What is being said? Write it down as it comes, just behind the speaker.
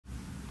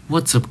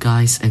What's up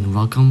guys, and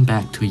welcome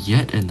back to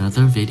yet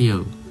another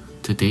video.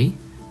 Today,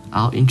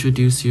 I'll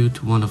introduce you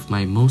to one of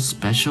my most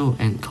special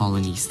ant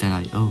colonies that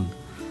I own.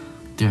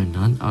 They're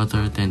none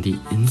other than the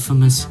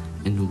infamous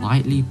and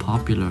widely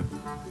popular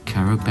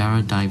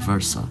Carebara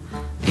diversa,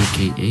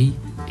 aka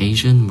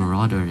Asian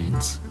Marauder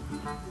ants.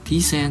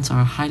 These ants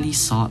are highly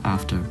sought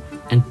after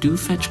and do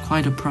fetch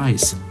quite a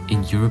price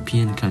in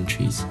European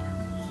countries.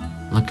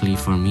 Luckily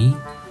for me,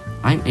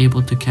 I'm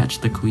able to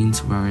catch the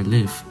queens where I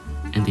live,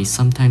 and they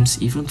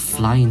sometimes even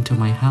fly into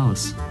my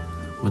house.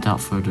 Without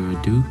further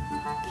ado,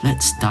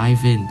 let's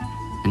dive in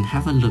and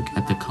have a look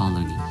at the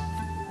colony.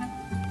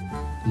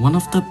 One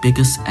of the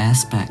biggest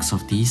aspects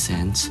of these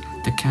ants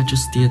that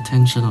catches the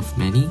attention of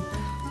many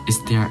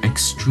is their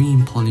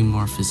extreme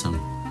polymorphism.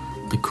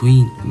 The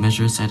queen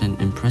measures at an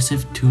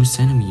impressive 2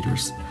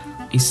 centimeters,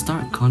 a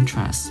stark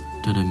contrast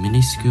to the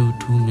minuscule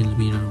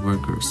 2mm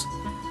workers.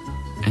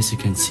 As you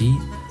can see,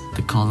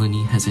 the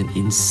colony has an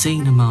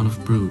insane amount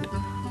of brood,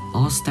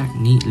 all stacked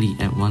neatly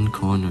at one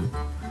corner.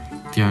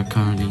 They are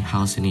currently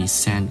housed in a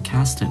sand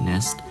castor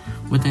nest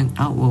with an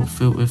outwall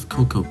filled with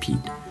cocoa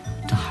peat.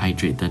 To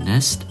hydrate the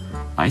nest,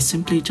 I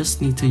simply just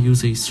need to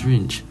use a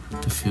syringe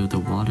to fill the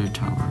water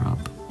tower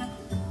up.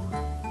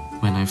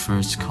 When I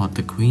first caught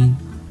the queen,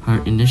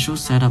 her initial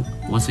setup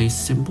was a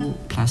simple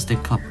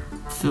plastic cup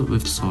filled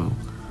with soil,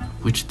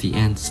 which the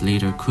ants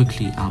later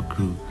quickly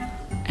outgrew,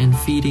 and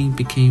feeding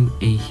became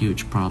a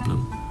huge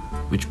problem,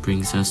 which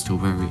brings us to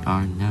where we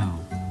are now.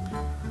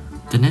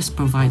 The nest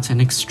provides an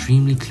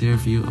extremely clear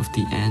view of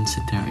the ants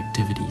and their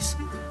activities,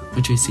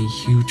 which is a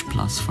huge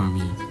plus for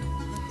me.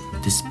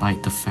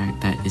 Despite the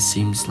fact that it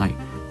seems like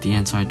the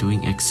ants are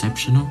doing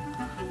exceptional,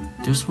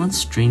 there's one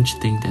strange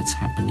thing that's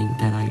happening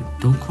that I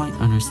don't quite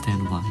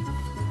understand why.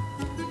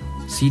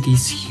 See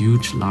these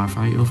huge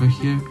larvae over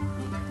here?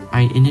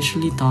 I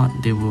initially thought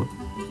they would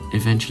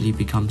eventually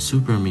become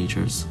super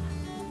majors,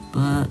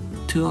 but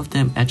 2 of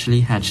them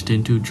actually hatched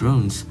into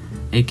drones,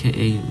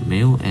 aka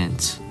male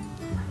ants.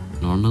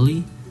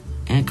 Normally,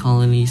 ant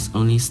colonies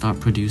only start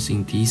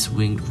producing these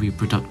winged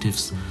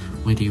reproductives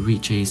when they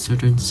reach a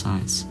certain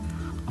size,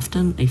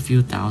 often a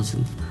few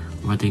thousand,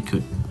 where they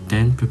could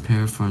then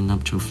prepare for a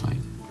nuptial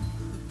flight.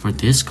 For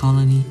this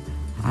colony,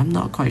 I'm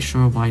not quite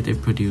sure why they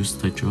produce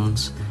the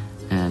drones,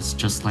 as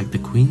just like the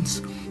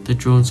queens, the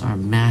drones are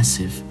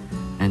massive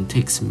and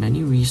takes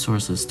many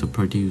resources to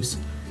produce,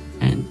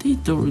 and they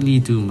don't really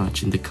do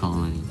much in the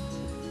colony.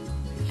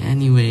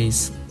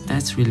 Anyways,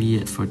 that's really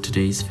it for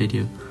today's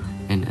video.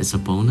 And as a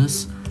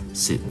bonus,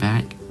 sit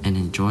back and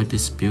enjoy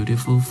this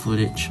beautiful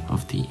footage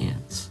of the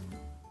ants.